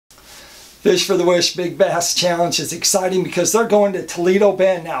Fish for the Wish Big Bass Challenge is exciting because they're going to Toledo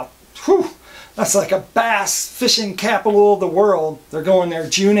Bend now. Whew, that's like a bass fishing capital of the world. They're going there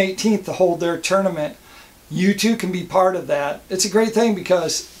June 18th to hold their tournament. You too can be part of that. It's a great thing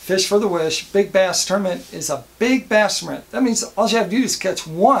because Fish for the Wish Big Bass Tournament is a big bass tournament. That means all you have to do is catch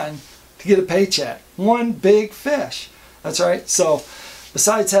one to get a paycheck. One big fish. That's right. So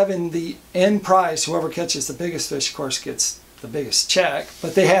besides having the end prize, whoever catches the biggest fish, of course, gets the biggest check.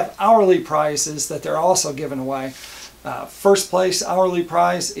 But they have hourly prizes that they're also giving away. First place hourly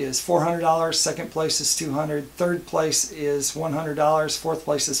prize is $400. Second place is $200. Third place is $100. Fourth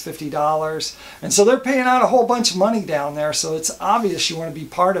place is $50. And so they're paying out a whole bunch of money down there. So it's obvious you want to be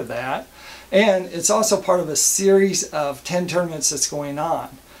part of that. And it's also part of a series of 10 tournaments that's going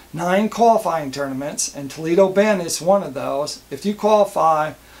on. 9 qualifying tournaments, and Toledo Bend is one of those. If you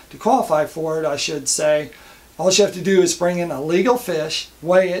qualify, to qualify for it, I should say, all you have to do is bring in a legal fish,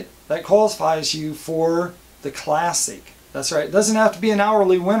 weigh it, that qualifies you for the Classic. That's right. It doesn't have to be an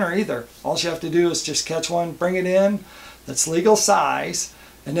hourly winner either. All you have to do is just catch one, bring it in, that's legal size,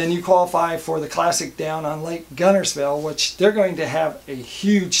 and then you qualify for the Classic down on Lake Guntersville, which they're going to have a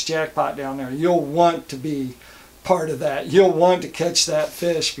huge jackpot down there. You'll want to be part of that. You'll want to catch that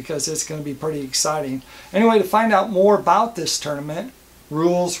fish because it's going to be pretty exciting. Anyway, to find out more about this tournament,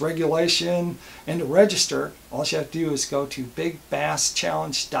 rules, regulation, and to register, all you have to do is go to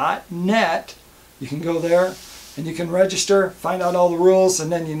bigbasschallenge.net. You can go there and you can register, find out all the rules,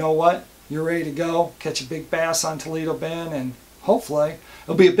 and then you know what? You're ready to go, catch a big bass on Toledo Bend, and hopefully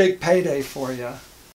it'll be a big payday for you.